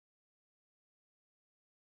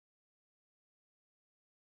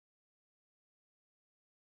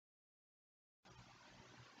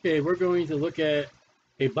Okay, we're going to look at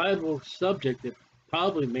a Bible subject that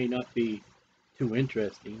probably may not be too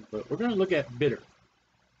interesting, but we're going to look at bitter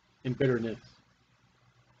and bitterness.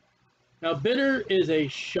 Now, bitter is a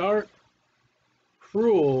sharp,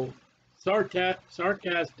 cruel,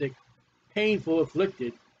 sarcastic, painful,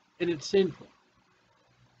 afflicted, and it's sinful.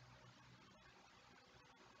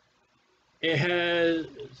 It has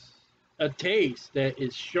a taste that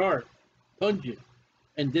is sharp, pungent,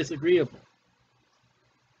 and disagreeable.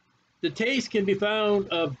 The taste can be found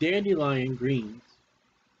of dandelion greens,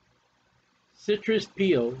 citrus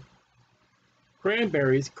peel,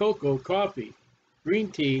 cranberries, cocoa, coffee, green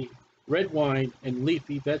tea, red wine, and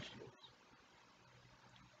leafy vegetables.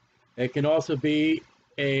 It can also be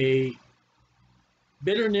a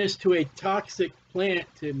bitterness to a toxic plant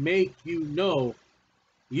to make you know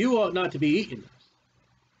you ought not to be eating this.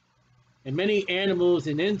 And many animals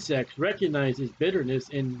and insects recognize this bitterness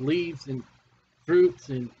in leaves and fruits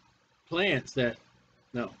and plants that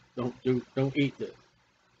no, don't eat this.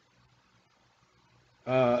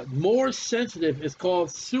 More sensitive is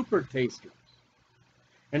called super tasters,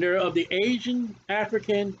 and they're of the Asian,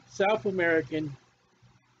 African, South American,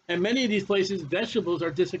 and many of these places vegetables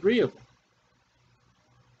are disagreeable.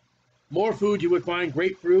 More food you would find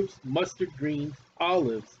grapefruits, mustard greens,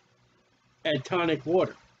 olives, and tonic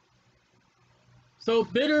water. So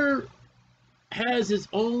bitter has its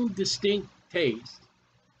own distinct taste.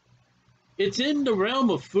 It's in the realm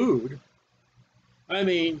of food. I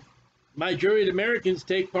mean, majority of Americans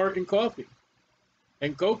take part in coffee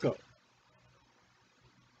and cocoa.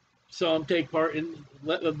 Some take part in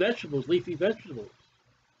vegetables, leafy vegetables.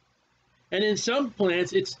 And in some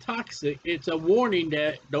plants, it's toxic. It's a warning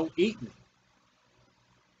that don't eat me.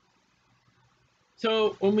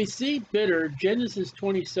 So when we see bitter, Genesis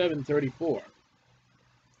 27:34,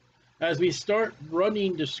 as we start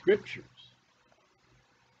running the scriptures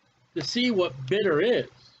to see what bitter is,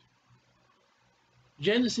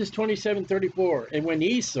 Genesis 27:34, and when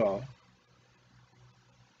Esau,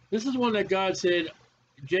 this is one that God said,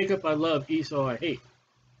 Jacob I love, Esau I hate.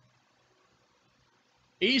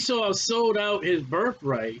 Esau sold out his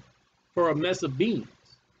birthright for a mess of beans.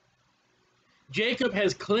 Jacob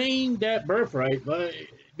has claimed that birthright by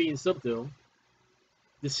being subtle,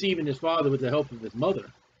 deceiving his father with the help of his mother.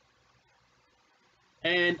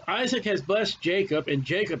 And Isaac has blessed Jacob, and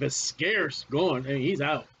Jacob is scarce gone, and he's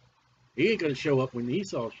out. He ain't going to show up when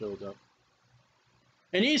Esau shows up.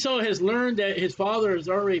 And Esau has learned that his father has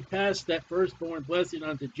already passed that firstborn blessing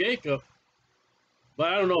on to Jacob, but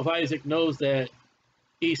I don't know if Isaac knows that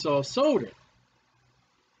Esau sold it.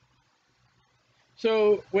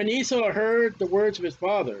 So when Esau heard the words of his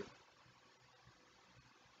father,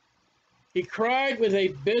 he cried with a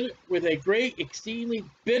great, exceedingly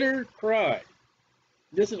bitter cry.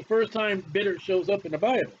 This is the first time bitter shows up in the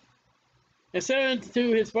Bible. And said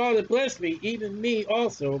unto his father, bless me, even me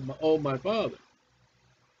also, my father.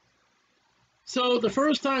 So the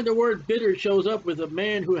first time the word bitter shows up with a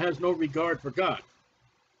man who has no regard for God.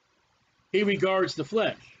 He regards the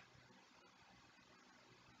flesh.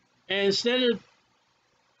 And instead of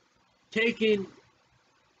taking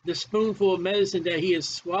the spoonful of medicine that he has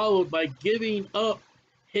swallowed by giving up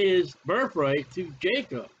his birthright to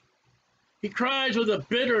Jacob, he cries with a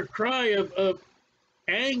bitter cry of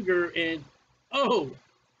anger and oh.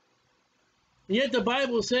 And yet the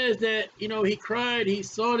Bible says that, he cried, he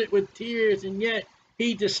sought it with tears, and yet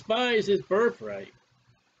he despised his birthright.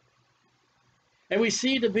 And we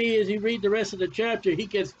see to be, as you read the rest of the chapter, he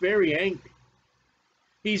gets very angry.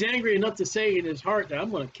 He's angry enough to say in his heart that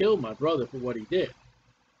I'm going to kill my brother for what he did.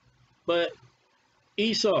 But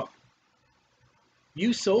Esau,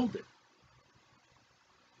 you sold it.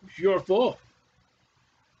 It's your fault.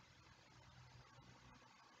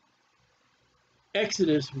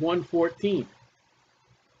 Exodus 1:14.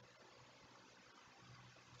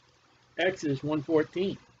 Exodus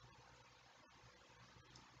 1:14.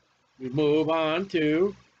 We move on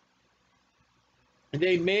to, and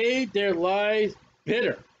they made their lives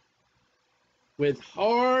bitter with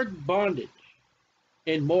hard bondage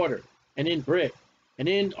in mortar and in brick and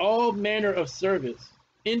in all manner of service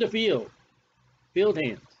in the field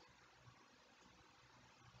hands,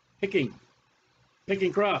 picking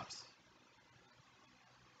crops.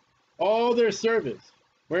 All their service,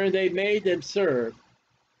 wherein they made them serve,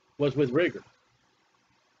 was with rigor.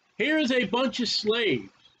 Here is a bunch of slaves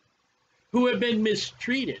who have been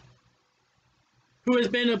mistreated, who has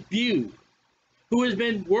been abused, who has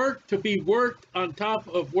been worked to be worked on top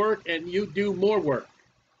of work, and you do more work,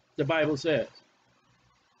 the Bible says.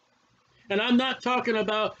 And I'm not talking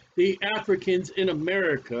about the Africans in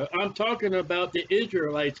America. I'm talking about the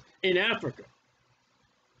Israelites in Africa.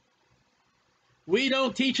 We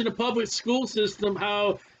don't teach in the public school system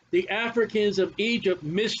how the Africans of Egypt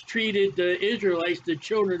mistreated the Israelites, the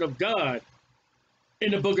children of God,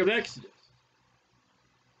 in the book of Exodus.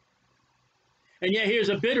 And yet here's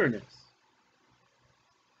a bitterness.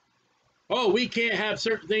 Oh, we can't have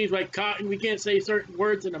certain things like cotton. We can't say certain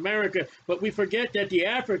words in America, but we forget that the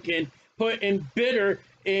African put in bitter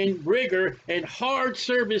and rigor and hard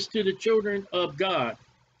service to the children of God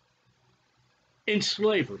in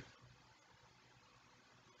slavery.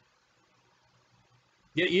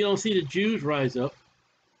 Yet you don't see the Jews rise up.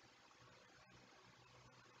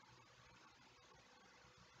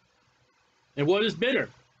 And what is bitter?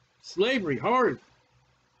 Slavery, hard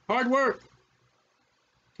work,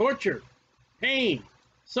 torture, pain,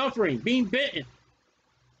 suffering, being bitten,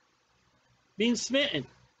 being smitten,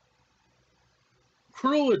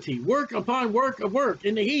 cruelty, work upon work of work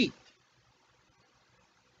in the heat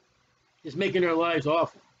is making their lives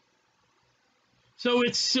awful. So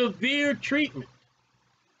it's severe treatment.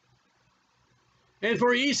 And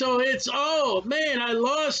for Esau, it's, oh man, I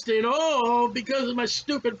lost it all because of my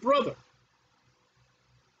stupid brother.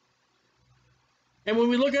 And when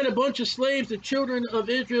we look at a bunch of slaves, the children of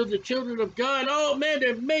Israel, the children of God, oh man,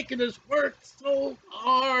 they're making us work so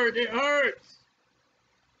hard, it hurts.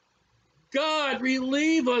 God,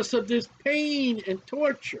 relieve us of this pain and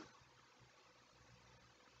torture.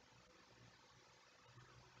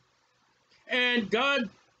 And God,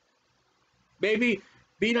 maybe,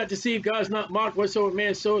 be not deceived, God is not mocked, whatsoever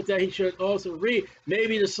man soweth that he should also reap.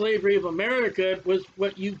 Maybe the slavery of America was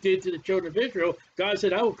what you did to the children of Israel. God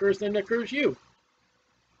said, I will curse them that curse you.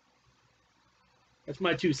 That's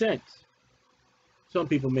my 2 cents. Some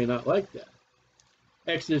people may not like that.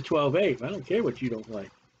 Exodus 12:8. I don't care what you don't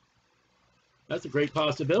like. That's a great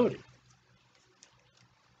possibility.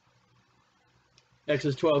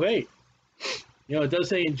 Exodus 12:8. You know, it does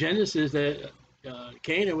say in Genesis that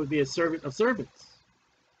Canaan would be a servant of servants.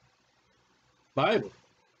 Bible.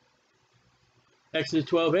 Exodus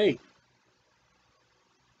 12:8.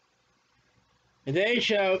 And they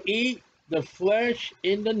shall eat the flesh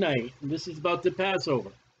in the night. And this is about the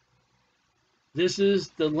Passover. This is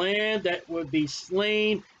the lamb that would be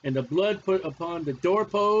slain and the blood put upon the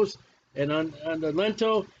doorpost and on the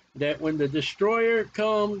lintel, that when the destroyer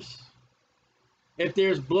comes, if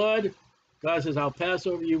there's blood, God says, I'll pass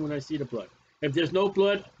over you when I see the blood. If there's no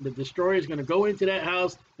blood, the destroyer is going to go into that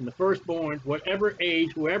house, and the firstborn, whatever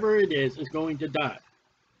age, whoever it is going to die.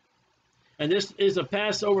 And this is a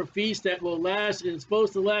Passover feast that will last, and it's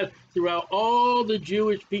supposed to last throughout all the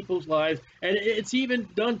Jewish people's lives, and it's even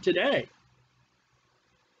done today.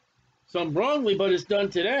 Some wrongly, but it's done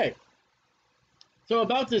today. So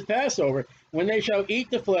about this Passover, when they shall eat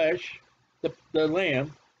the flesh, the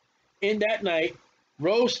lamb, in that night,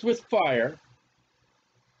 roast with fire,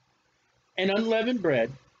 and unleavened bread,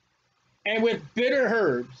 and with bitter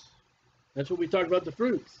herbs. That's what we talked about, the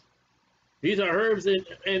fruits. These are herbs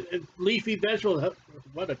and leafy vegetables.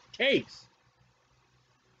 What a taste.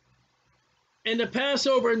 And the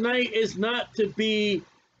Passover night is not to be,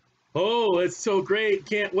 oh, it's so great,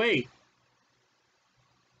 can't wait.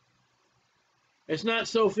 It's not,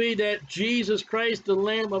 Sophie, that Jesus Christ, the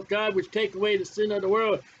Lamb of God, which take away the sin of the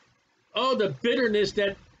world. Oh, the bitterness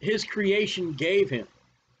that his creation gave him.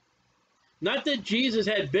 Not that Jesus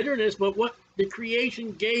had bitterness, but what the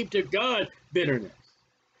creation gave to God, bitterness.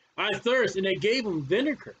 I thirst, and they gave him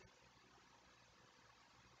vinegar.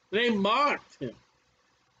 They mocked him.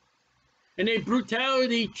 And they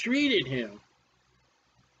brutality treated him.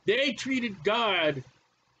 They treated God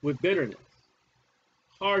with bitterness,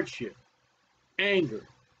 hardship, anger,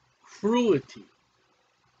 cruelty,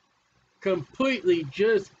 completely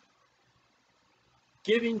just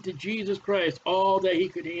giving to Jesus Christ all that he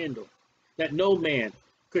could handle, that no man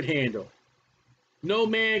could handle. No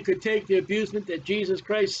man could take the abusement that Jesus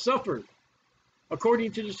Christ suffered,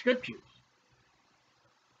 according to the scriptures.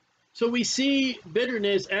 So we see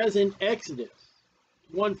bitterness as in Exodus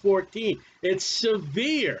 1:14. It's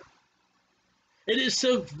severe. It is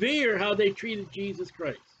severe how they treated Jesus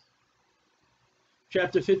Christ.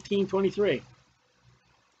 Chapter 15:23.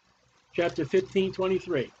 Chapter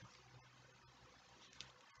 15:23.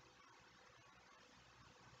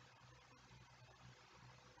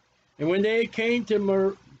 And when they came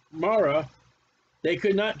to Marah, they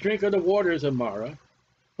could not drink of the waters of Marah,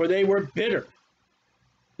 for they were bitter.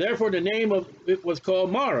 Therefore, the name of it was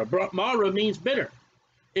called Marah. Marah means bitter.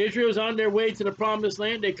 Israel's on their way to the promised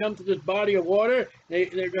land. They come to this body of water. They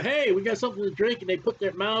go, hey, we got something to drink. And they put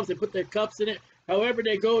their mouths, they put their cups in it. However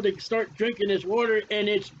they go, they start drinking this water, and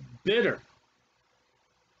it's bitter.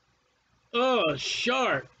 Oh,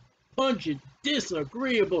 sharp, pungent,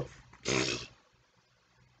 disagreeable.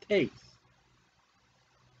 taste.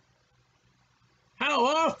 How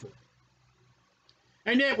awful.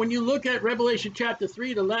 And yet, when you look at Revelation chapter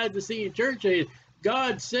 3, the Laodicean church age,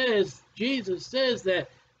 God says, Jesus says that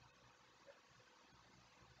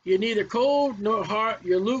you're neither cold nor hot,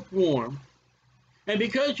 you're lukewarm. And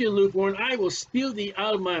because you're lukewarm, I will spew thee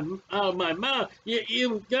out of my mouth.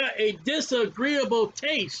 You've got a disagreeable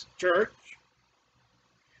taste, church.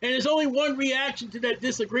 And there's only one reaction to that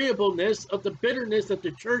disagreeableness of the bitterness that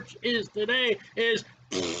the church is today is,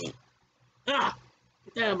 get that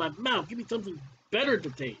out of my mouth. Give me something better to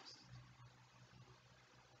taste.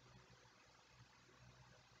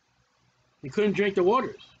 He couldn't drink the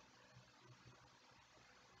waters.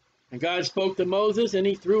 And God spoke to Moses, and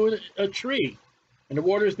he threw a tree. And the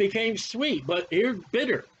waters became sweet, but here's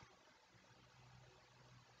bitter.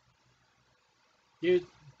 Here's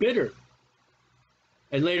bitter.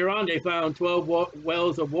 And later on, they found 12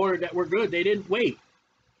 wells of water that were good. They didn't wait.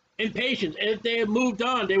 Impatience. If they had moved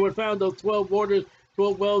on, they would have found those 12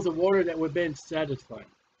 wells of water that would have been satisfying.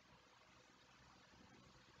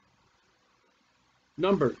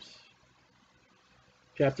 Numbers,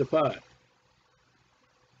 chapter 5.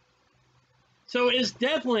 So it's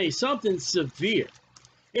definitely something severe.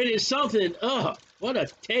 It is something, what a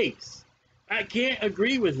taste. I can't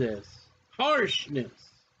agree with this. Harshness.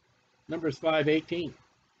 Numbers 5:18.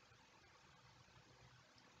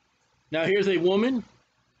 Now here's a woman,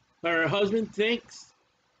 her husband thinks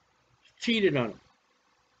cheated on him.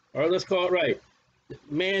 Or let's call it right. The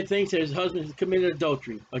man thinks that his husband has committed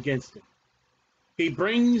adultery against him. He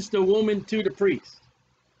brings the woman to the priest.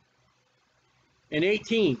 In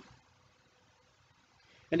 18.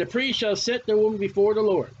 And the priest shall set the woman before the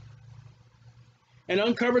Lord, and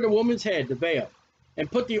uncover the woman's head, the veil, and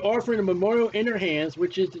put the offering of memorial in her hands,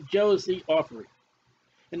 which is the jealousy offering.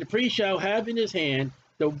 And the priest shall have in his hand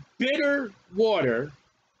the bitter water.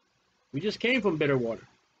 We just came from bitter water.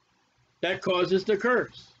 That causes the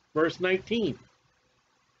curse. Verse 19.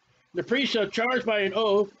 The priest shall charge by an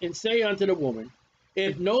oath, and say unto the woman,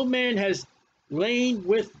 if no man has lain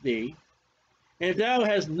with thee, and if thou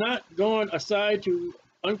hast not gone aside to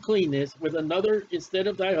uncleanness with another instead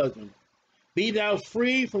of thy husband, be thou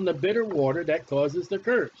free from the bitter water that causes the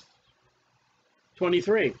curse.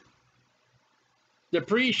 23. The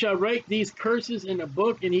priest shall write these curses in a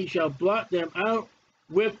book, and he shall blot them out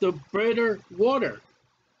with the bitter water.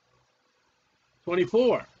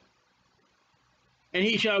 24. And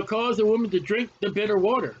he shall cause the woman to drink the bitter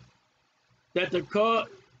water, the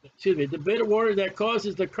bitter water that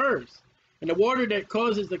causes the curse. And the water that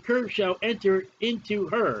causes the curse shall enter into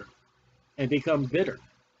her and become bitter.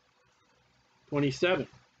 27.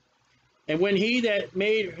 And when he that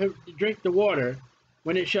made her drink the water,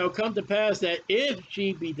 when it shall come to pass that if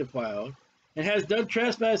she be defiled, and has done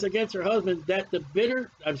trespass against her husband, that the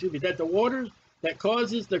water that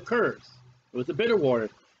causes the curse, with the bitter water,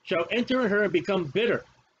 shall enter in her and become bitter.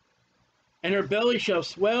 And her belly shall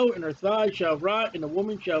swell, and her thighs shall rot, and the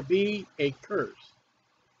woman shall be a curse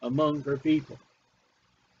among her people.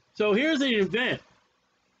 So here's the event.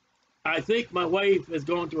 I think my wife has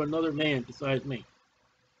gone to another man besides me.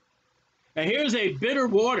 And here's a bitter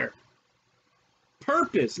water.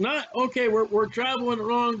 Purpose, not, okay, we're traveling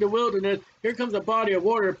along the wilderness. Here comes a body of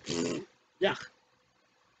water. Yuck.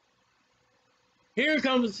 Here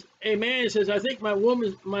comes a man and says, I think my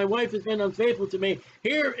wife has been unfaithful to me.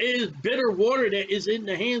 Here is bitter water that is in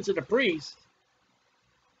the hands of the priest.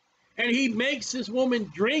 And he makes this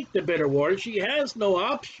woman drink the bitter water. She has no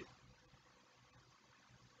option.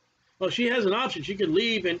 Well, she has an option. She could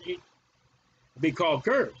leave and be called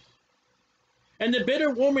cursed. And the bitter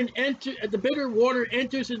water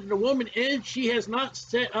enters into the woman, and she has not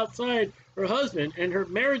set outside her husband and her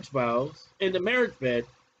marriage vows in the marriage bed.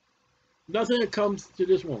 Nothing that comes to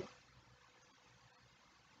this woman.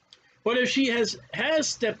 But if she has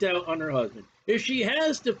stepped out on her husband, if she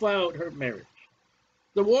has defiled her marriage,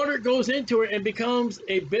 the water goes into her and becomes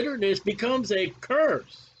a bitterness, becomes a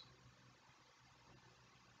curse.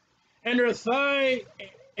 And her thigh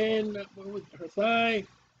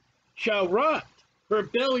shall rot, her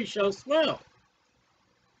belly shall swell.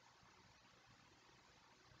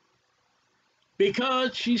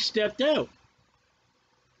 Because she stepped out.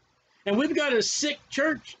 And we've got a sick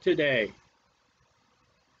church today.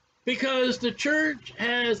 Because the church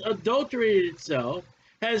has adulterated itself,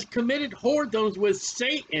 has committed whoredoms with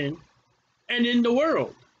Satan and in the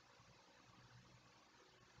world.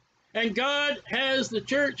 And God has the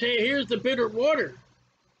church, hey, here's the bitter water.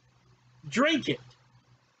 Drink it.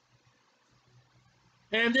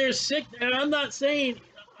 And they're sick. And I'm not saying,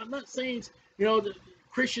 the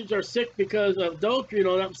Christians are sick because of adultery.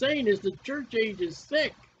 What I'm saying is the church age is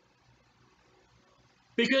sick.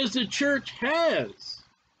 Because the church has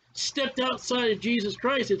stepped outside of Jesus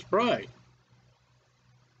Christ, its pride.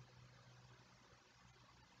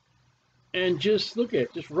 And just look at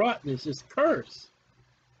it, just rottenness, this curse.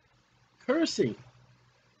 Cursing.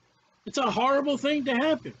 It's a horrible thing to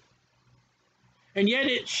happen. And yet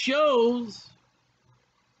it shows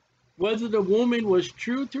whether the woman was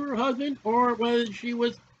true to her husband or whether she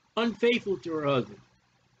was unfaithful to her husband.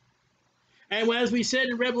 And as we said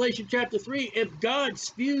in Revelation chapter 3, if God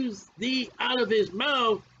spews thee out of his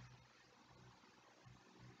mouth,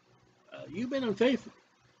 you've been unfaithful.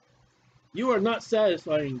 You are not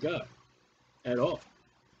satisfying God at all.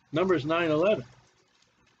 Numbers 9:11.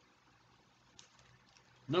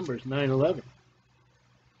 Numbers 9:11.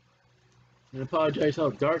 And I apologize how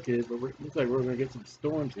dark it is, but it looks like we're going to get some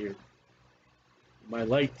storms here. My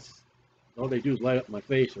lights, all they do is light up my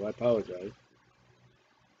face, so I apologize.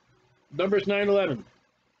 Numbers 9:11.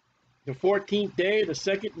 The 14th day of the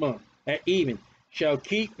second month at even shall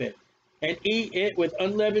keep it, and eat it with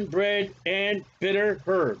unleavened bread and bitter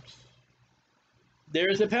herbs.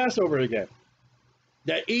 There's the Passover again.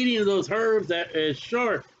 That eating of those herbs that is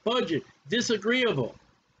sharp, pungent, disagreeable.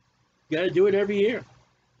 You got to do it every year.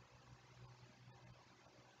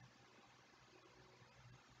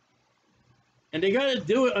 And they got to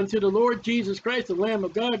do it unto the Lord Jesus Christ, the Lamb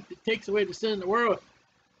of God that takes away the sin of the world,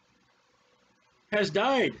 has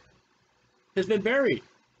died, has been buried,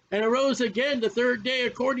 and arose again the third day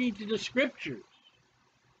according to the Scriptures.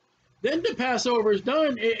 Then the Passover is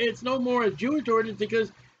done. It's no more a Jewish ordinance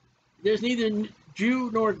because there's neither Jew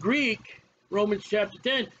nor Greek, Romans chapter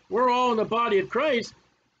 10. We're all in the body of Christ,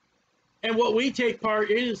 and what we take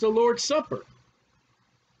part in is the Lord's Supper.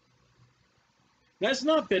 That's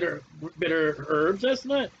not bitter herbs. That's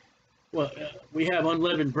not, well, we have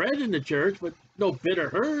unleavened bread in the church, but no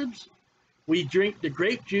bitter herbs. We drink the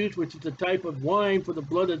grape juice, which is a type of wine for the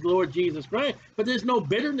blood of the Lord Jesus Christ, but there's no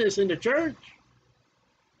bitterness in the church.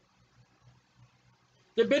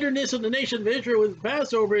 The bitterness of the nation of Israel with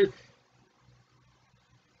Passover is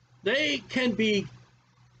they can be,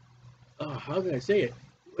 how can I say it?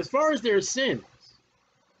 As far as their sins,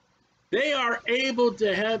 they are able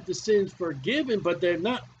to have the sins forgiven, but they're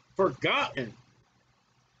not forgotten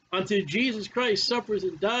until Jesus Christ suffers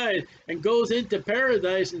and dies and goes into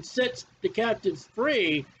paradise and sets the captives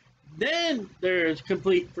free. Then there's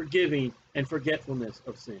complete forgiving and forgetfulness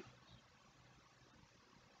of sin.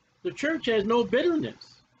 The church has no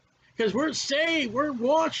bitterness because we're saved, we're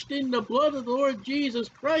washed in the blood of the Lord Jesus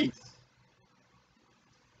Christ.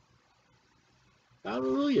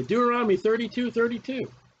 Hallelujah. Deuteronomy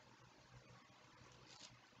 32:32.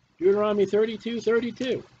 Deuteronomy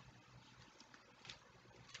 32:32.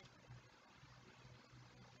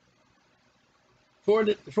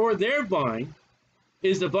 For their vine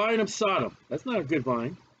is the vine of Sodom. That's not a good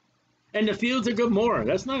vine. And the fields of Gomorrah.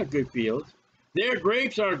 That's not a good field. Their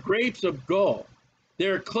grapes are grapes of gall.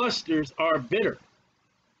 Their clusters are bitter.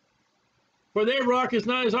 For their rock is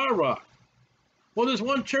not as our rock. Well, there's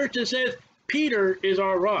one church that says Peter is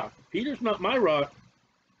our rock. Peter's not my rock.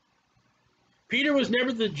 Peter was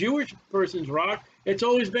never the Jewish person's rock. It's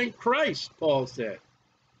always been Christ, Paul said.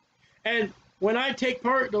 And when I take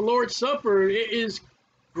part in the Lord's Supper, it is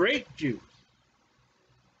grape juice.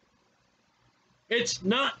 It's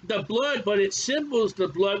not the blood, but it symbols the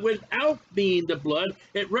blood without being the blood.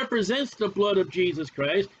 It represents the blood of Jesus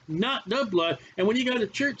Christ, not the blood. And when you got a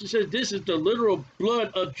church that says this is the literal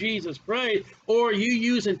blood of Jesus Christ, or you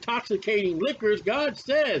use intoxicating liquors, God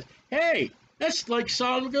says, hey, that's like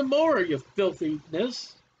Sodom and Gomorrah, you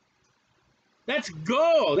filthiness. That's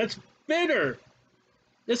gall. That's bitter.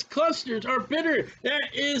 These clusters are bitter. That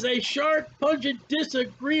is a sharp, pungent,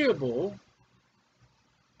 disagreeable,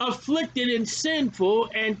 afflicted and sinful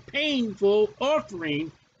and painful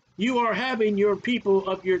offering you are having your people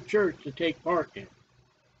of your church to take part in.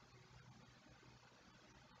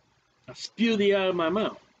 I'll spew thee out of my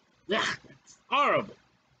mouth. That's horrible.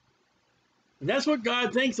 And that's what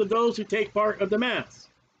God thinks of those who take part of the Mass.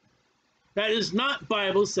 That is not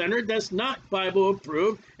Bible-centered, that's not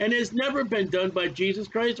Bible-approved, and has never been done by Jesus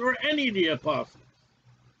Christ or any of the apostles,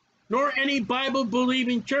 nor any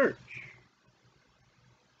Bible-believing church.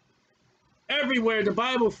 Everywhere the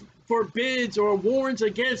Bible forbids or warns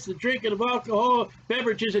against the drinking of alcohol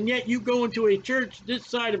beverages, and yet you go into a church this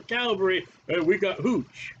side of Calvary, and we got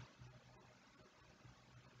hooch.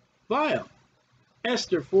 Vile.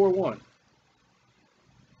 Esther 4:1.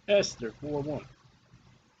 Esther 4:1.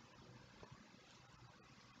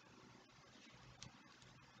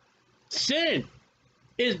 Sin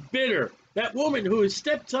is bitter That woman who has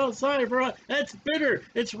stepped outside of her, that's bitter.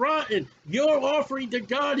 It's rotten. Your offering to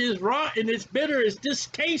God is rotten. It's bitter. It's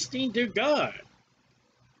distasting to God.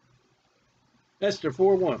 Esther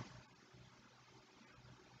 4:1.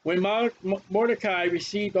 When Mordecai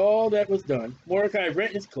received all that was done, Mordecai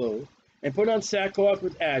rent his clothes and put on sackcloth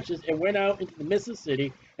with ashes and went out into the midst of the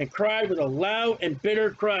city and cried with a loud and bitter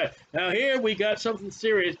cry. Now here we got something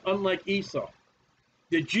serious, unlike Esau.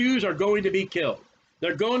 The Jews are going to be killed.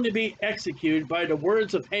 They're going to be executed by the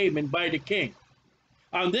words of Haman, by the king.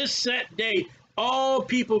 On this set day, all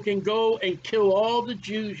people can go and kill all the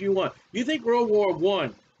Jews you want. You think World War I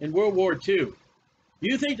and World War II,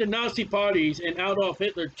 you think the Nazi parties and Adolf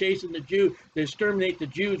Hitler chasing the Jew to exterminate the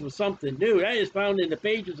Jews was something new? That is found in the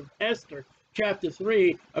pages of Esther, chapter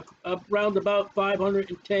 3, around about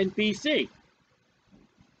 510 BC.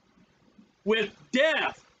 With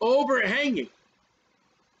death overhanging,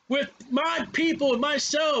 with my people and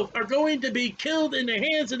myself are going to be killed in the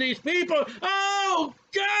hands of these people. Oh,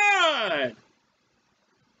 God!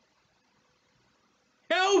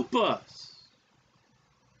 Help us!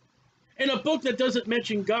 In a book that doesn't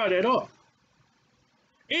mention God at all.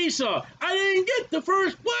 Esau, I didn't get the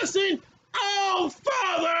first blessing. Oh,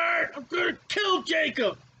 Father, I'm going to kill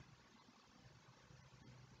Jacob.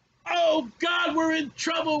 Oh, God, we're in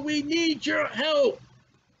trouble. We need your help.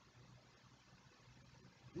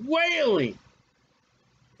 Wailing.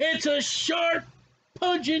 It's a sharp,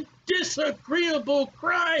 pungent, disagreeable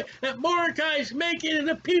cry that Mordecai's making, and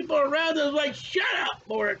the people around him are like, shut up,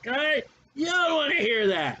 Mordecai. You don't want to hear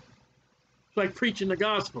that. It's like preaching the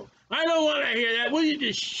gospel. I don't want to hear that. Will you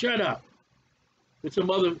just shut up? With some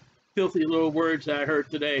other filthy little words that I heard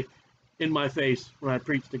today in my face when I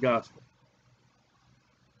preached the gospel.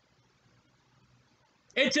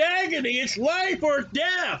 It's agony. It's life or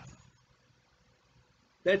death.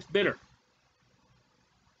 That's bitter.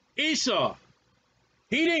 Esau,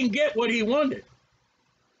 he didn't get what he wanted.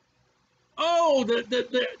 Oh,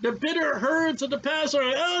 the bitter herds of the past are,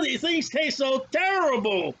 oh, these things taste so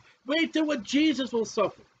terrible. Wait till what Jesus will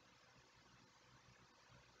suffer.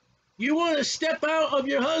 You want to step out of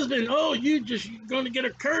your husband. Oh, you're going to get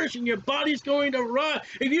a curse and your body's going to rot.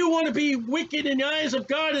 If you want to be wicked in the eyes of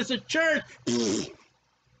God as a church,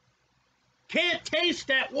 can't taste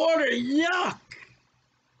that water. Yuck.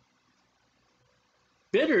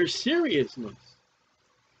 Bitter seriousness.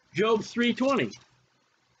 Job 3:20.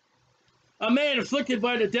 A man afflicted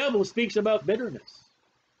by the devil speaks about bitterness.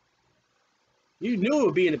 You knew it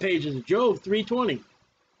would be in the pages of Job 3:20.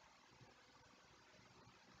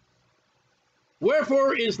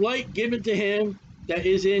 Wherefore is light given to him that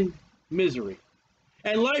is in misery,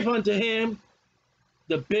 and life unto him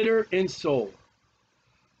the bitter in soul.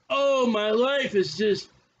 Oh, my life is just...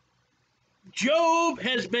 Job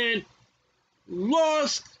has been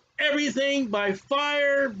lost everything by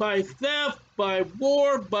fire, by theft, by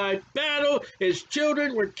war, by battle. His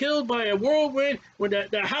children were killed by a whirlwind. When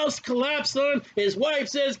the house collapsed on, his wife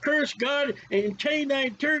says, curse God, and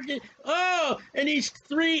canine turkey. Oh, and these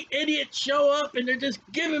three idiots show up, and they're just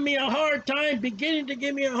giving me a hard time, beginning to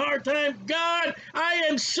give me a hard time. God, I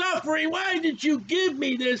am suffering. Why did you give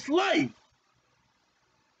me this life?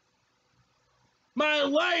 My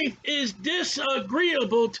life is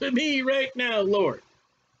disagreeable to me right now, Lord.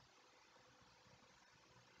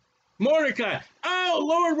 Mordecai, oh,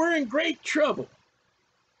 Lord, we're in great trouble.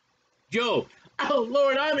 Job, oh,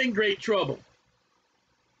 Lord, I'm in great trouble.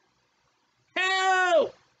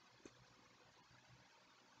 Help!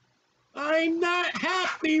 I'm not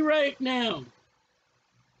happy right now.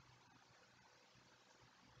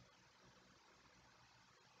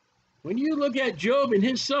 When you look at Job and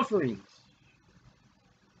his sufferings,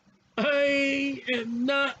 I am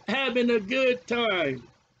not having a good time.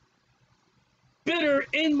 Bitter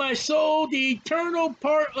in my soul, the eternal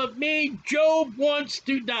part of me, Job wants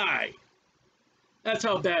to die. That's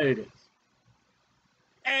how bad it is.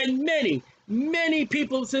 And many, many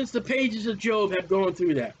people since the pages of Job have gone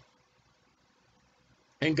through that.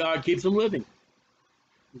 And God keeps them living.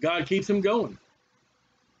 God keeps them going.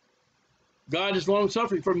 God is long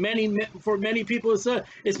suffering. For many people,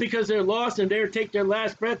 it's because they're lost and they take their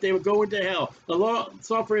last breath, they would go into hell. The long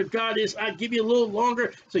suffering of God is, I give you a little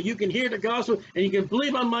longer so you can hear the gospel and you can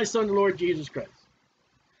believe on my Son, the Lord Jesus Christ.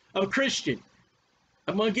 I'm a Christian.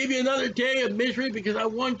 I'm going to give you another day of misery because I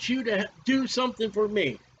want you to do something for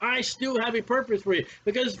me. I still have a purpose for you.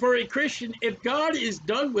 Because for a Christian, if God is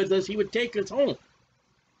done with us, he would take us home.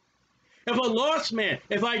 If a lost man,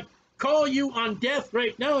 if I call you on death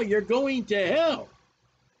right now, you're going to hell.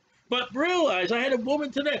 But realize, I had a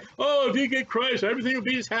woman today, oh, if you get Christ, everything will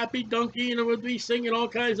be this happy donkey, and it would be singing all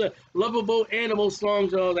kinds of lovable animal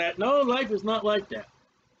songs and all that. No, life is not like that.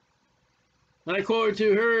 And I quoted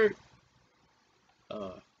to her,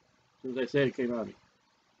 as soon as I said it came out of me,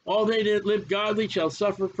 all they that live godly shall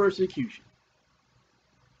suffer persecution.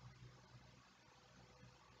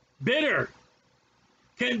 Bitter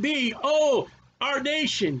can be, oh, our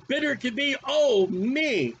nation. Bitter can be, oh,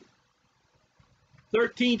 me.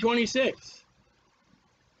 13:26.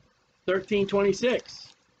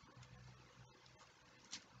 13:26.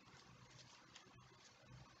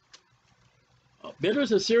 Bitter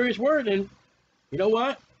is a serious word, and you know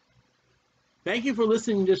what? Thank you for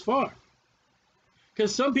listening this far.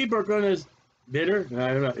 Because some people are going to, bitter? No,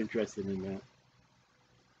 I'm not interested in that.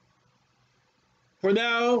 For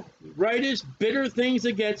thou writest bitter things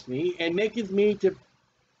against me, and makest me to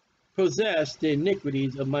possess the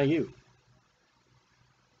iniquities of my youth.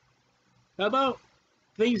 How about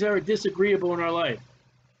things that are disagreeable in our life?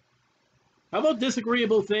 How about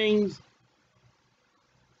disagreeable things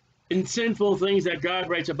and sinful things that God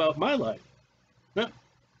writes about my life? Huh?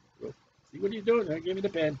 See what he's doing there? Give me the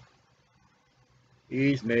pen.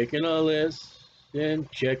 He's making a list and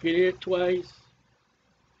checking it twice.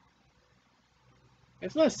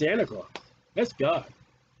 That's not Santa Claus. That's God.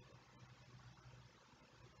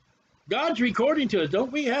 God's recording to us.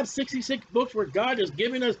 Don't we have 66 books where God is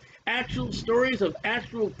giving us actual stories of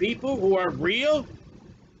actual people who are real?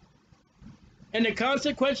 And the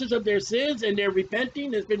consequences of their sins and their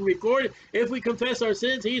repenting has been recorded. If we confess our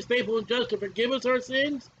sins, he is faithful and just to forgive us our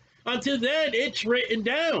sins. Until then, it's written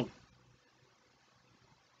down.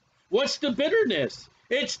 What's the bitterness?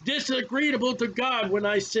 It's disagreeable to God when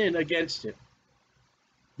I sin against him.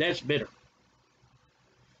 That's bitter.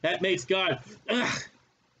 That makes God,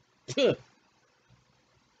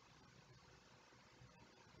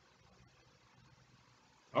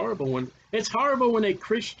 horrible when it's horrible when a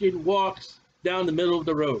Christian walks down the middle of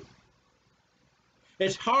the road.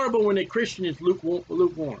 It's horrible when a Christian is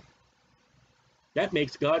lukewarm. That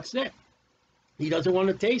makes God sick. He doesn't want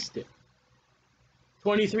to taste it.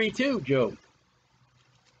 23:2, Job.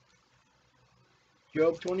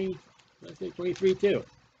 Job 20, I think 23:2.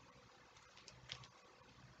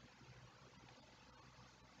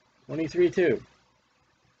 23:2.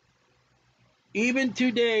 Even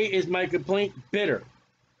today is my complaint bitter.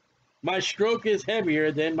 My stroke is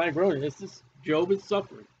heavier than my groaning. Job is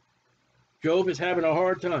suffering. Job is having a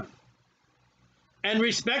hard time. And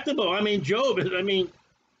respectable. I mean, Job is,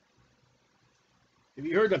 have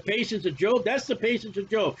you heard the patience of Job? That's the patience of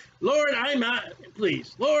Job. Lord, I'm not,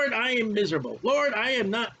 please. Lord, I am miserable. Lord, I am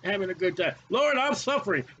not having a good time. Lord, I'm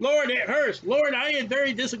suffering. Lord, it hurts. Lord, I am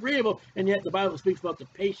very disagreeable. And yet the Bible speaks about the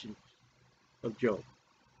patience of Job.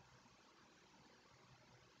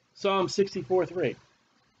 Psalm 64:3.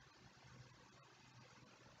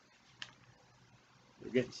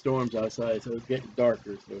 We're getting storms outside, so it's getting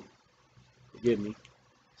darker, so forgive me.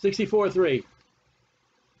 64:3.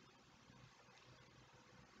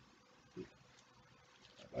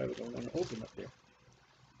 I don't want to open up there.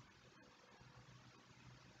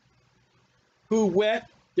 Who whet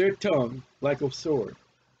their tongue like a sword,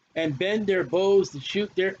 and bend their bows to shoot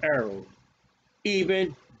their arrows,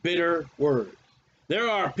 even bitter words. There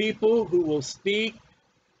are people who will speak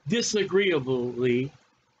disagreeably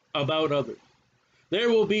about others. There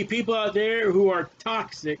will be people out there who are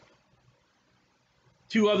toxic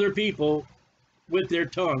to other people with their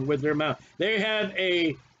tongue, with their mouth. They have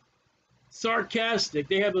a sarcastic,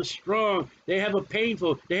 they have a strong, they have a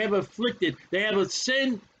painful, they have afflicted, they have a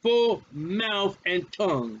sinful mouth and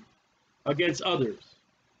tongue against others.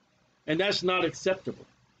 And that's not acceptable.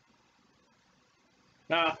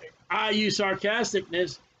 Now, I use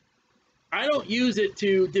sarcasticness. I don't use it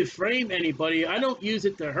to defame anybody. I don't use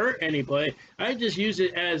it to hurt anybody. I just use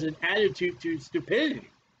it as an attitude to stupidity.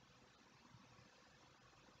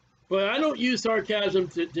 But I don't use sarcasm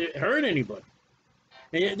to hurt anybody.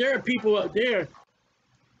 And yet there are people out there,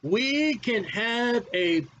 we can have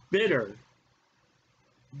a bitterness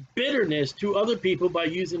to other people by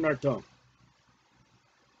using our tongue.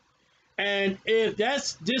 And if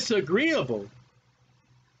that's disagreeable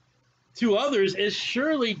to others, it's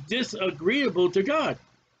surely disagreeable to God.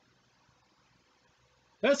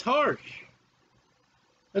 That's harsh.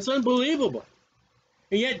 That's unbelievable.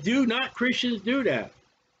 And yet do not Christians do that?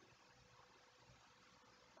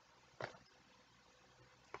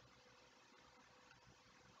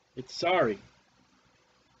 It's sorry,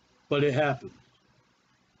 but it happens.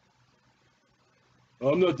 Oh,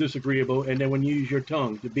 I'm not disagreeable, and then when you use your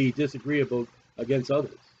tongue to be disagreeable against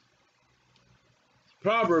others.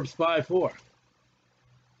 Proverbs 5:4.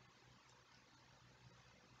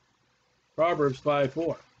 Proverbs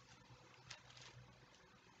 5:4.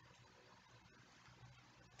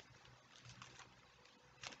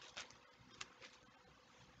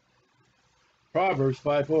 Proverbs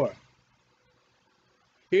 5:4.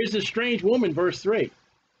 Here's the strange woman, verse 3.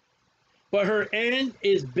 But her end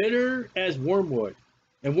is bitter as wormwood.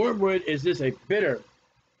 And wormwood is this a bitter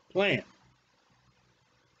plant.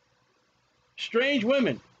 Strange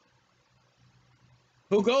women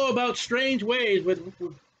who go about strange ways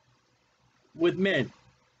with men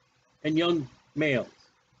and young males.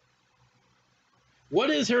 What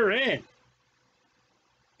is her end?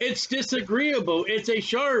 It's disagreeable. It's a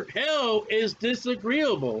sharp. Hell is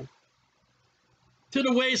disagreeable to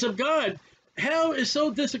the ways of God. Hell is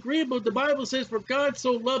so disagreeable. The Bible says, for God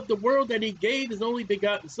so loved the world that he gave his only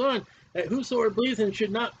begotten son, that whosoever believes in him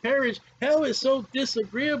should not perish. Hell is so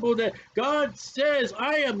disagreeable that God says,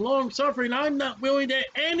 I am long suffering. I'm not willing that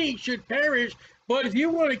any should perish. But if you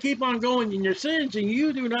want to keep on going in your sins and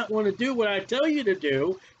you do not want to do what I tell you to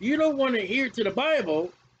do, you don't want to adhere to the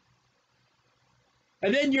Bible,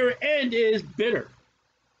 and then your end is bitter.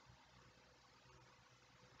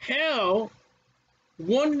 Hell,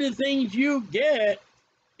 one of the things you get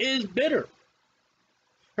is bitter.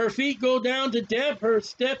 Her feet go down to death, her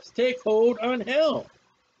steps take hold on hell.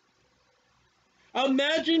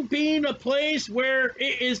 Imagine being a place where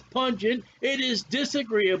it is pungent, it is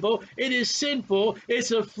disagreeable, it is sinful,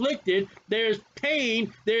 it's afflicted, there's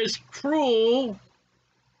pain, there's cruel,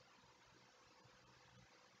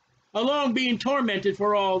 along being tormented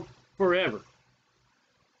for all forever.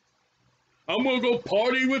 I'm going to go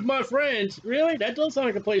party with my friends. Really? That doesn't sound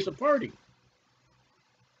like a place to party.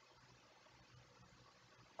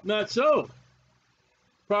 Not so.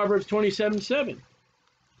 Proverbs 27:7.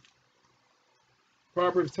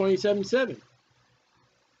 Proverbs 27:7.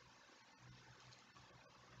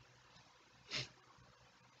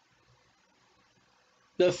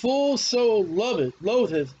 The full soul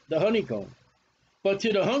loatheth the honeycomb, but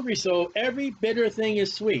to the hungry soul every bitter thing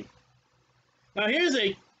is sweet. Now here's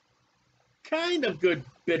a kind of good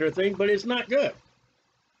bitter thing, but it's not good.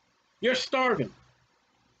 You're starving.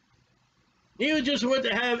 You just want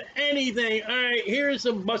to have anything. All right, here's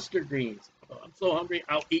some mustard greens. Oh, I'm so hungry,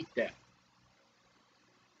 I'll eat that.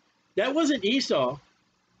 That wasn't Esau.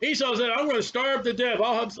 Esau said, I'm going to starve to death.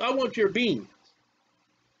 I want your beans.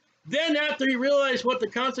 Then after he realized what the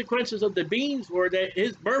consequences of the beans were, that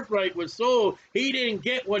his birthright was sold, he didn't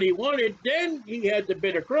get what he wanted, then he had the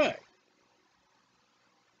bitter cry.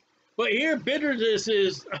 But here bitterness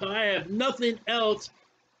is, I have nothing else.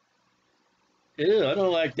 Ew, I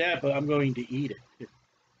don't like that, but I'm going to eat it.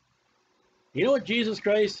 You know what Jesus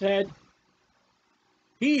Christ had?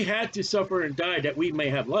 He had to suffer and die that we may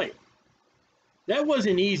have life. That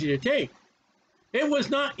wasn't easy to take. It was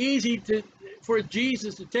not easy for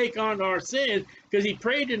Jesus to take on our sins, because he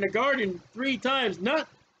prayed in the garden 3 times, not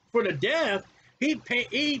for the death. He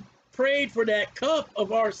prayed for that cup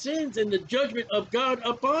of our sins and the judgment of God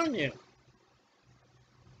upon him.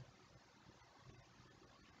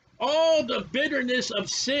 All the bitterness of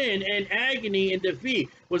sin and agony and defeat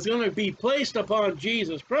was going to be placed upon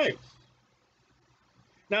Jesus Christ.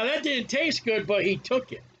 Now that didn't taste good, but he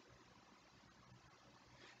took it.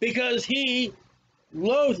 Because he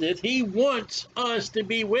loatheth, he wants us to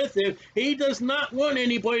be with him. He does not want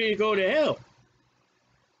anybody to go to hell.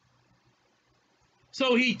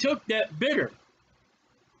 So he took that bitter.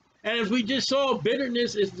 And as we just saw,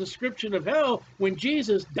 bitterness is a description of hell. When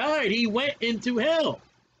Jesus died, he went into hell.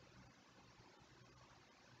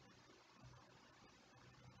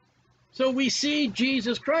 So we see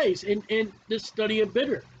Jesus Christ in this study of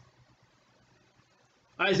bitter.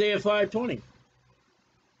 Isaiah 5:20.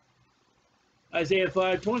 Isaiah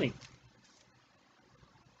 5:20.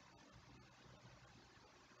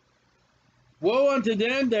 Woe unto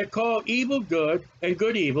them that call evil good and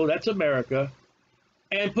good evil, that's America,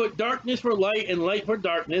 and put darkness for light and light for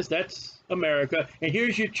darkness, that's America. And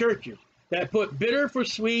here's your churches that put bitter for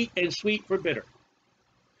sweet and sweet for bitter.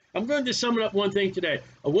 I'm going to sum it up one thing today.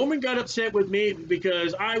 A woman got upset with me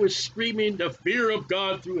because I was screaming the fear of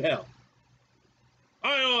God through hell.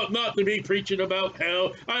 I ought not to be preaching about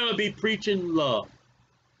hell. I ought to be preaching love.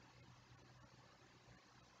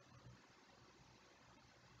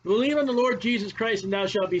 Believe on the Lord Jesus Christ and thou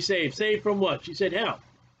shalt be saved. Saved from what? She said hell.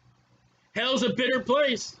 Hell's a bitter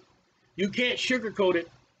place. You can't sugarcoat it.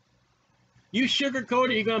 You sugarcoat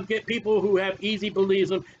it, you're going to get people who have easy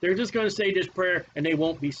believism. They're just going to say this prayer and they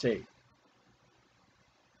won't be saved.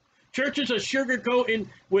 Churches are sugarcoating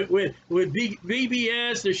with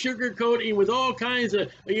VBS, they're sugarcoating with all kinds of,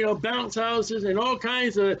 bounce houses and all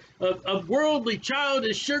kinds of worldly,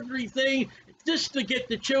 childish, sugary thing just to get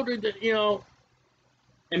the children to,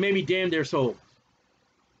 and maybe damn their souls.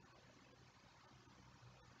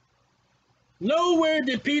 Nowhere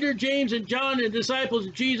did Peter, James, and John, and the disciples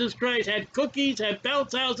of Jesus Christ, had cookies, had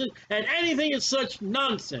bounce houses, had anything of such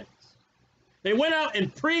nonsense. They went out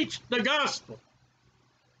and preached the gospel.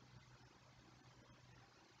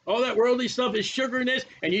 All that worldly stuff is sugar in this,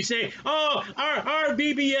 and you say, oh, our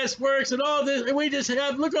BBS works and all this, and we just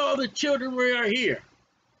have, look at all the children we are here.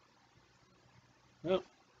 Well,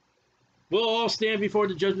 we'll all stand before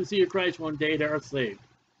the judgment seat of Christ one day that are saved.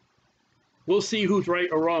 We'll see who's right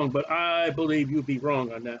or wrong, but I believe you'll be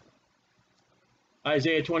wrong on that.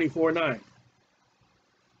 Isaiah 24:9.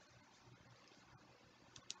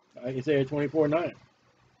 Isaiah 24:9.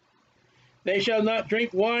 They shall not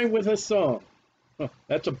drink wine with a song.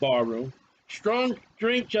 That's a bar room. Strong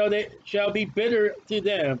drink shall be bitter to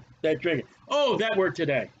them that drink it. Oh, that word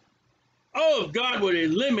today. Oh, if God would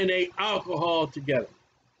eliminate alcohol together.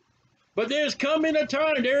 But there's coming a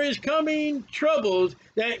time, there is coming troubles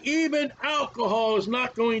that even alcohol is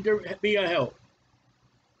not going to be a help.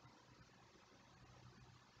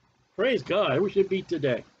 Praise God. I wish it'd be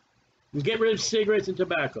today. And get rid of cigarettes and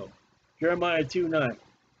tobacco. Jeremiah 2:9.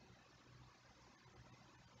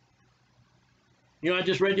 I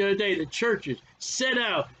just read the other day, the churches set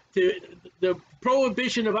out to, the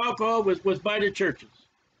prohibition of alcohol was by the churches.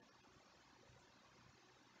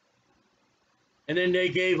 And then they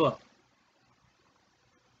gave up.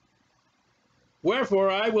 Wherefore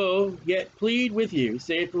I will yet plead with you,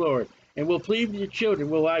 saith the Lord, and will plead with your children,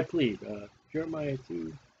 will I plead. Jeremiah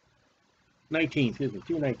 2:19,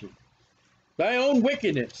 2:19. Thy own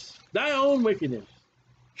wickedness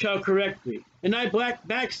shall correct thee, and thy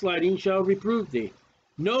backsliding shall reprove thee.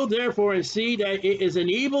 Know therefore and see that it is an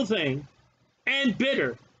evil thing and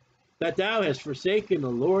bitter that thou hast forsaken the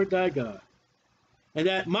Lord thy God, and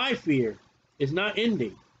that my fear is not in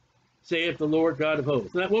thee, saith the Lord God of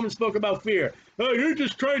hosts. And that woman spoke about fear. Oh, you're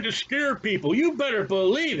just trying to scare people. You better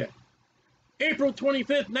believe it. April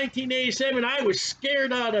 25th, 1987, I was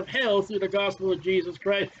scared out of hell through the gospel of Jesus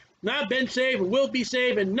Christ. Not been saved and will be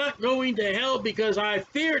saved and not going to hell because I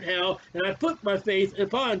feared hell and I put my faith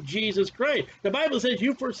upon Jesus Christ. The Bible says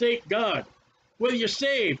you forsake God. Whether you're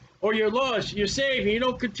saved or you're lost, you're saved and you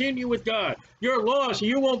don't continue with God. You're lost and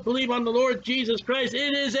you won't believe on the Lord Jesus Christ.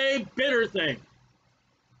 It is a bitter thing.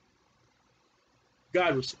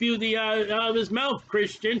 God will spew thee out of his mouth,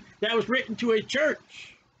 Christian. That was written to a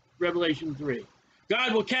church, Revelation 3.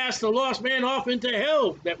 God will cast the lost man off into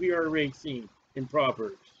hell that we are already seeing in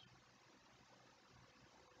Proverbs.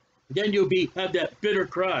 Then you'll have that bitter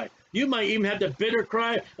cry. You might even have the bitter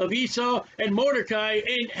cry of Esau and Mordecai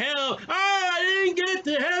in hell. I didn't get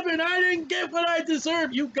to heaven. I didn't get what I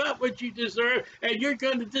deserved. You got what you deserve, and you're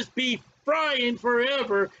going to just be frying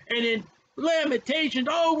forever. And in Lamentations,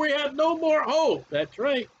 oh, we have no more hope. That's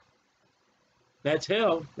right. That's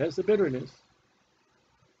hell. That's the bitterness.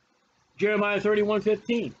 Jeremiah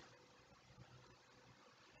 31:15.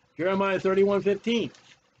 Jeremiah 31:15.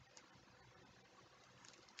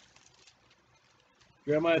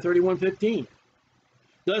 Jeremiah 31:15.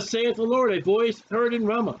 Thus saith the Lord, a voice heard in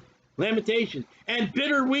Ramah, lamentation, and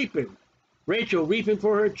bitter weeping. Rachel weeping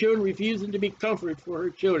for her children, refusing to be comforted for her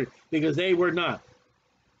children, because they were not.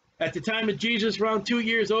 At the time of Jesus, around 2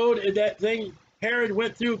 years old, that thing, Herod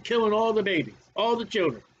went through killing all the babies, all the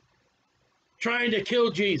children, trying to kill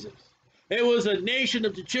Jesus. It was a nation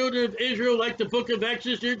of the children of Israel, like the book of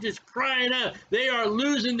Exodus. They're just crying out. They are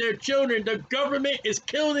losing their children. The government is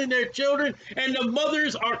killing their children, and the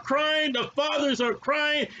mothers are crying. The fathers are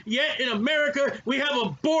crying. Yet in America, we have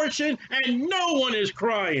abortion, and no one is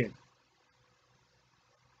crying.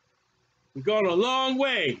 We've gone a long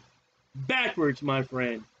way backwards, my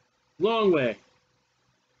friend. Long way.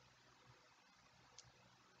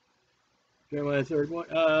 Jeremiah 31.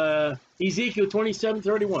 Ezekiel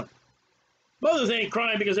 27:31. Mothers ain't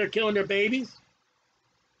crying because they're killing their babies.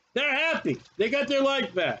 They're happy. They got their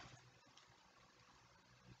life back.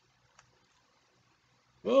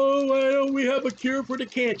 Oh, why don't we have a cure for the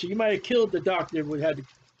cancer? You might have killed the doctor if we had the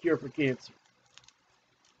cure for cancer.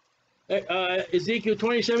 Ezekiel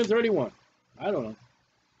 27:31. I don't know.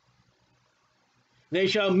 They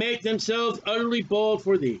shall make themselves utterly bald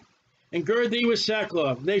for thee, and gird thee with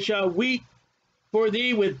sackcloth. They shall weep for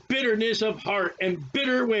thee with bitterness of heart and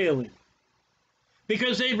bitter wailing.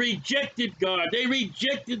 Because they rejected God. They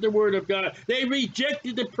rejected the word of God. They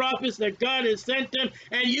rejected the prophets that God has sent them.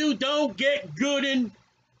 And you don't get good in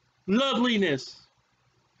loveliness.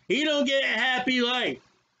 He don't get a happy life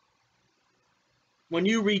when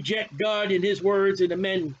you reject God and his words and the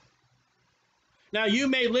men. Now, you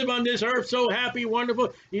may live on this earth so happy,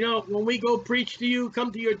 wonderful. You know, when we go preach to you,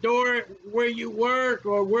 come to your door where you work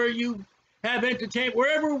or where you have entertainment,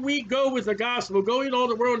 wherever we go with the gospel, go in all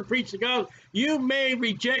the world and preach the gospel, you may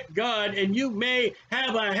reject God and you may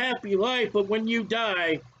have a happy life, but when you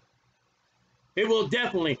die, it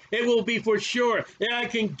will be for sure. And I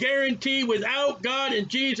can guarantee without God and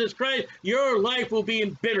Jesus Christ, your life will be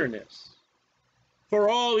in bitterness for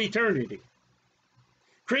all eternity.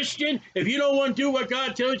 Christian, if you don't want to do what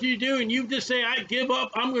God tells you to do and you just say, I give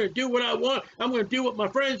up, I'm going to do what I want, I'm going to do what my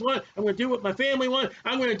friends want, I'm going to do what my family wants,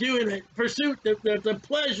 I'm going to do in pursuit the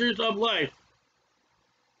pleasures of life,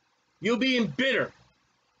 you'll be in bitter.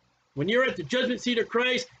 When you're at the judgment seat of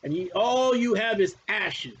Christ and all you have is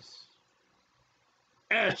ashes.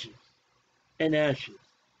 Ashes and ashes.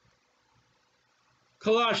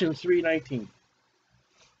 Colossians 3:19.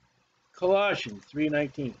 Colossians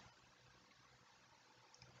 3:19.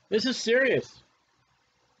 This is serious.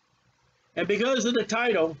 And because of the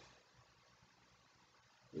title,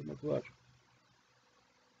 where's my Colossians?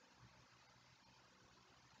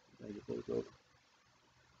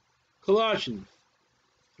 Colossians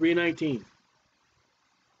 3:19.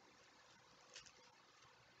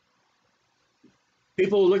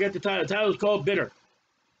 People look at the title. The title is called bitter.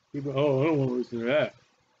 People, oh, I don't want to listen to that.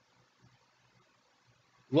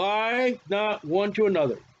 Lie not one to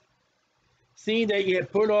another, seeing that you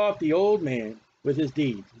have put off the old man with his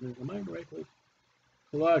deeds. Am I in the right place?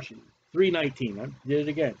 Colossians 3:19. I did it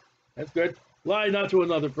again. That's good. Lie not to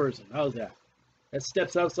another person. How's that? That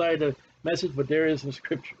steps outside the message, but there is in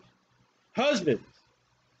scripture. Husbands,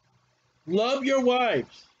 love your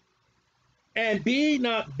wives, and be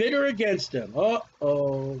not bitter against them.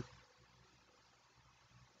 Uh-oh.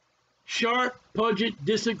 Sharp, pungent,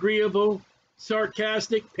 disagreeable,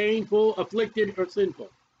 sarcastic, painful, afflicted, or sinful.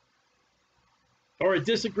 Or a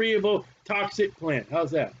disagreeable, toxic plant.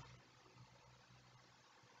 How's that?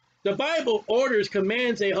 The Bible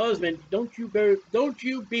commands a husband, don't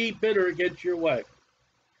you be bitter against your wife.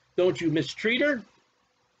 Don't you mistreat her.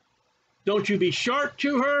 Don't you be sharp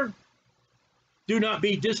to her. Do not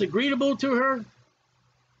be disagreeable to her.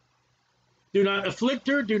 Do not afflict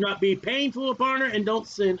her. Do not be painful upon her, and don't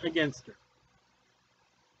sin against her.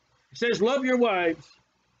 It says, love your wives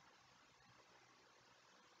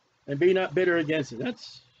and be not bitter against it.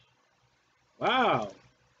 That's, wow.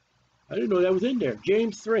 I didn't know that was in there.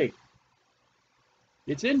 James 3.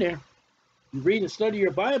 It's in there. You read and study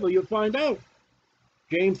your Bible, you'll find out.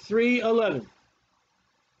 James 3:11.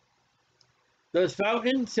 Does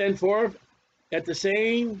fountain send forth at the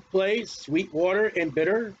same place sweet water and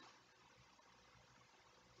bitter?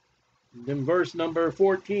 Then verse number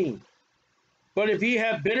 14. But if ye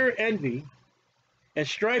have bitter envy and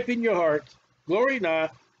strife in your hearts, glory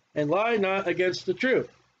not and lie not against the truth.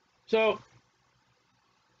 So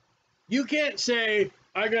you can't say,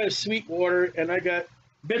 I got a sweet water and I got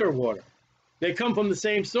bitter water. They come from the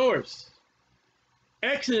same source.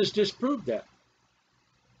 Exodus just proved that.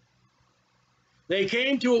 They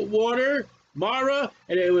came to a water, Mara,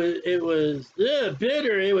 and it was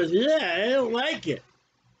bitter. It was, I don't like it.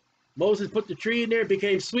 Moses put the tree in there, it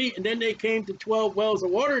became sweet, and then they came to 12 wells of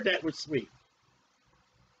water that was sweet.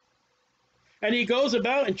 And he goes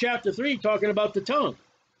about in chapter 3 talking about the tongue.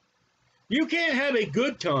 You can't have a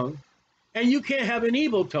good tongue, and you can't have an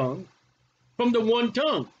evil tongue from the one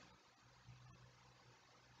tongue.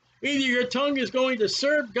 Either your tongue is going to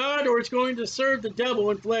serve God or it's going to serve the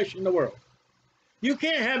devil and flesh in the world. You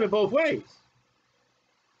can't have it both ways.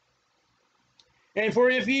 And for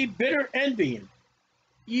if ye bitter envying,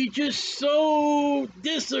 ye just so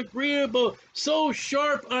disagreeable, so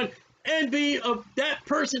sharp on envy of that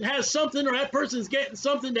person has something or that person's getting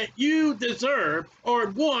something that you deserve or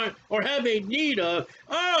want or have a need of.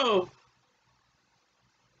 Oh,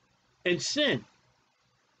 and sin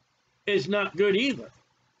is not good either.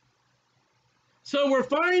 So we're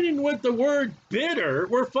finding with the word bitter,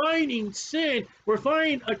 we're finding sin, we're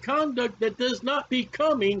finding a conduct that does not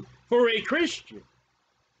becoming for a Christian.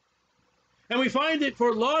 And we find it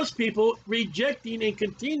for lost people rejecting and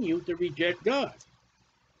continue to reject God.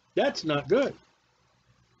 That's not good.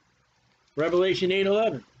 Revelation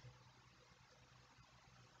 8:11.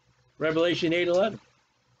 Revelation 8:11.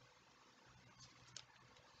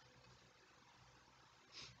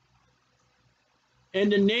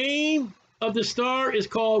 And the name of the star is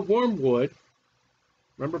called wormwood.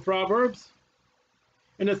 Remember Proverbs?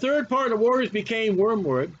 And the third part of the warriors became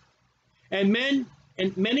wormwood. And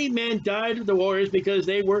many men died of the warriors because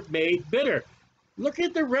they were made bitter. Look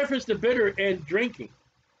at the reference to bitter and drinking.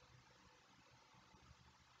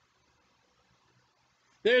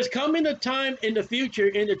 There's coming a time in the future,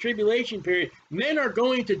 in the tribulation period, men are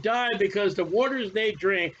going to die because the waters they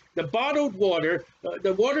drink, the bottled water,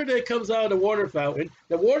 the water that comes out of the water fountain,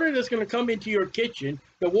 the water that's going to come into your kitchen,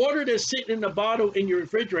 the water that's sitting in the bottle in your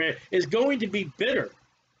refrigerator is going to be bitter.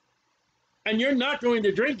 And you're not going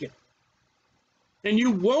to drink it. And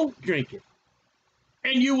you won't drink it.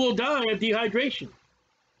 And you will die of dehydration.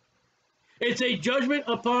 It's a judgment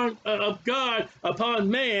upon of God upon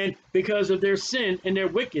man because of their sin and their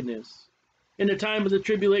wickedness in the time of the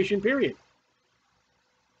tribulation period.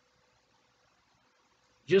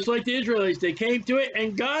 Just like the Israelites, they came to it,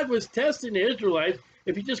 and God was testing the Israelites.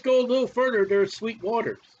 If you just go a little further, there's sweet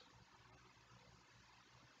waters.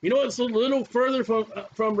 You know what's a little further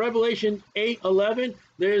from Revelation 8:11?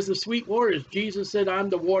 There's the sweet waters. Jesus said, I'm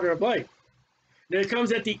the water of life. And it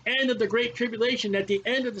comes at the end of the great tribulation, at the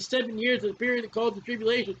end of the 7 years of the period called the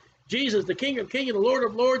tribulation. Jesus, the King of Kings and the Lord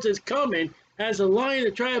of Lords, is coming as a lion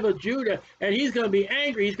of the tribe of Judah, and he's going to be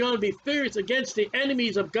angry. He's going to be fierce against the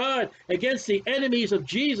enemies of God, against the enemies of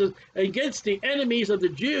Jesus, against the enemies of the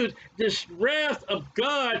Jews, this wrath of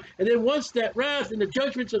God. And then once that wrath and the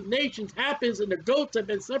judgments of nations happens and the goats have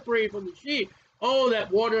been separated from the sheep, oh,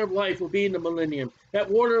 that water of life will be in the millennium. That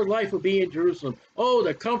water of life will be in Jerusalem. Oh,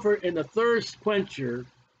 the comfort and the thirst quencher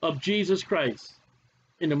of Jesus Christ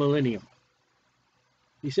in the millennium.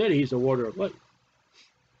 He said he's the water of life.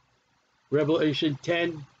 Revelation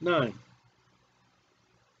 10:9.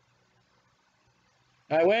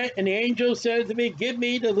 I went, and the angel said to me, give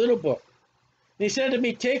me the little book. And he said to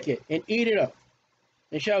me, take it and eat it up,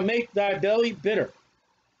 and shall make thy belly bitter,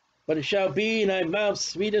 but it shall be in thy mouth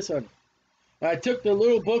sweet as honey. I took the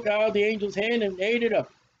little book out of the angel's hand and ate it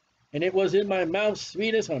up, and it was in my mouth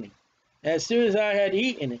sweet as honey. As soon as I had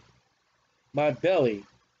eaten it, my belly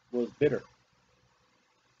was bitter.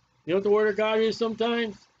 You know what the word of God is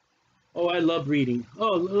sometimes? Oh, I love reading.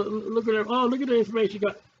 Oh, look at it. Oh, look at the information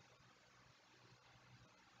you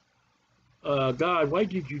got. God, why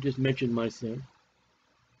did you just mention my sin?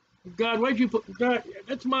 God, why'd you put God?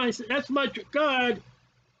 That's my God.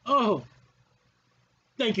 Oh,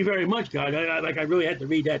 thank you very much, God. I really had to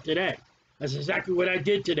read that today. That's exactly what I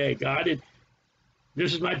did today, God. And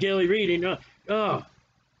this is my daily reading. Oh,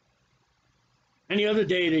 any other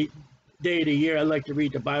day of the year, I like to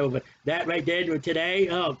read the Bible, but that right there today,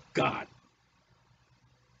 oh God.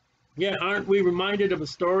 Yeah, aren't we reminded of a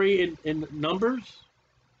story in Numbers?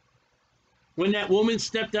 When that woman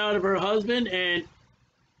stepped out of her husband and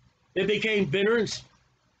it became bitter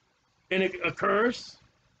and a curse.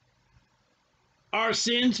 Our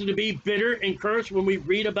sins to be bitter and cursed when we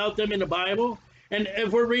read about them in the Bible. And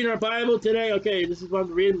if we're reading our Bible today, okay, this is what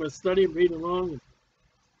I'm reading, I'm studying, reading along.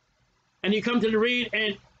 And you come to the read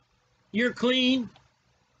and you're clean.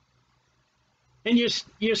 And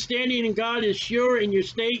you're standing and God is sure in your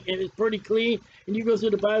state and it's pretty clean. And you go through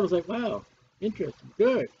the Bible, it's like, wow, interesting,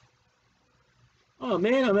 good. Oh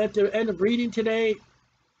man, I'm at the end of reading today.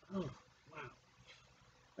 Oh, wow.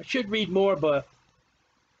 I should read more, but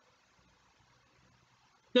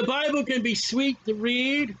the Bible can be sweet to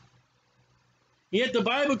read, yet the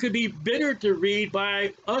Bible could be bitter to read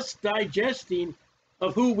by us digesting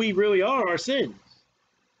of who we really are, our sins.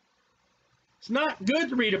 It's not good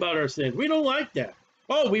to read about our sins. We don't like that.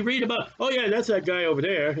 Oh, we read about, oh yeah, that's that guy over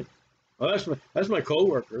there. Oh, that's my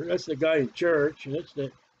coworker. That's the guy in church. That's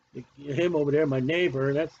him over there, my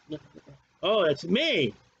neighbor. That's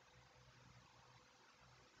me.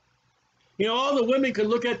 You know, all the women could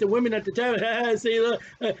look at the women at the time and say,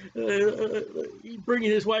 he's bringing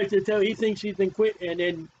his wife to tell he thinks she's been quit, and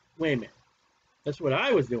then, wait a minute. That's what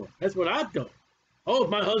I was doing. That's what I've done. Oh,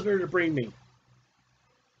 my husband to bring me.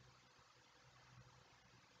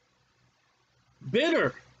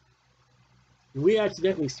 Bitter. We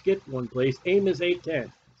accidentally skipped one place. Amos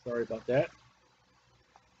 8:10. Sorry about that.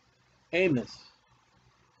 Amos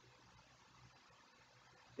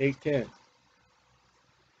 8:10.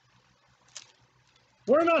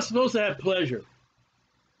 We're not supposed to have pleasure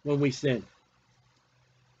when we sin.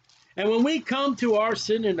 And when we come to our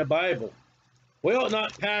sin in the Bible, we ought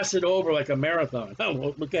not pass it over like a marathon. Oh,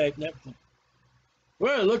 well, look at that.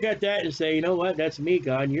 Well, look at that and say, you know what? That's me,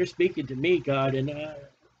 God. And you're speaking to me, God. And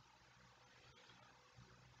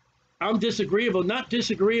I'm disagreeable. Not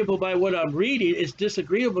disagreeable by what I'm reading. It's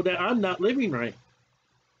disagreeable that I'm not living right.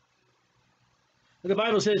 And the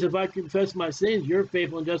Bible says, if I confess my sins, you're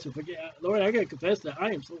faithful and just to forgive. Lord, I got to confess that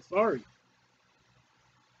I am so sorry.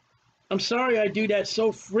 I'm sorry I do that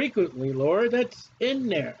so frequently, Lord. That's in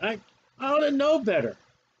there. I ought to know better.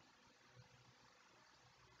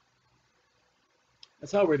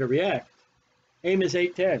 That's how we're to react. Amos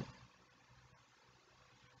 8:10.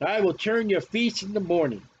 I will turn your feasts into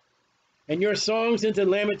mourning, and your songs into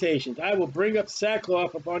lamentations. I will bring up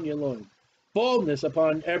sackcloth upon your loins, baldness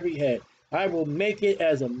upon every head. I will make it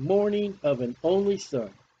as a mourning of an only son,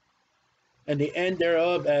 and the end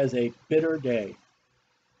thereof as a bitter day.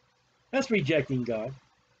 That's rejecting God.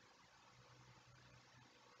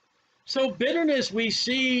 So bitterness we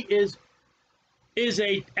see is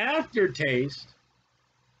a aftertaste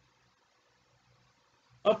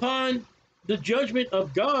upon the judgment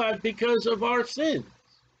of God because of our sins.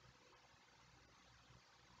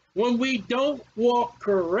 When we don't walk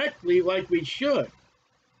correctly like we should,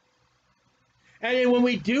 and then when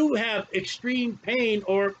we do have extreme pain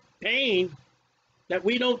or pain that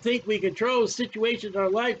we don't think we control, situations in our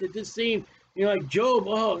life that just seem, like Job,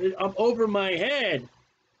 oh, I'm over my head.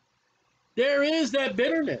 There is that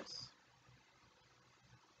bitterness.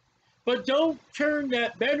 But don't turn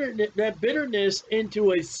that bitterness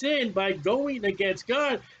into a sin by going against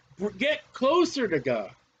God. Get closer to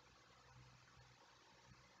God.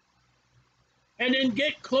 And then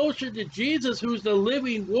get closer to Jesus, who's the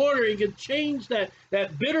living water, and can change that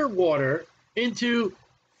bitter water into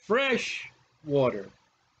fresh water,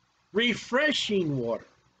 refreshing water.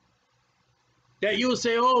 That you'll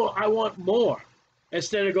say, oh, I want more,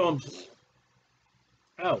 instead of going,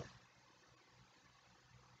 out.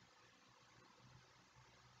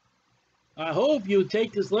 I hope you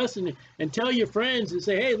take this lesson and tell your friends and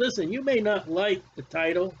say, hey, listen, you may not like the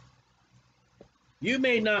title. You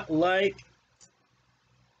may not like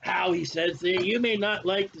how he says things. You may not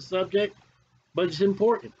like the subject, but it's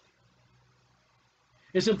important.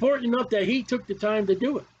 It's important enough that he took the time to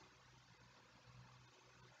do it.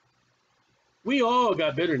 We all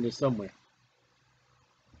got bitterness somewhere.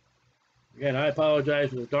 Again, I apologize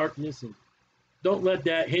for the darkness, and don't let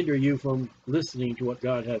that hinder you from listening to what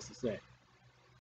God has to say.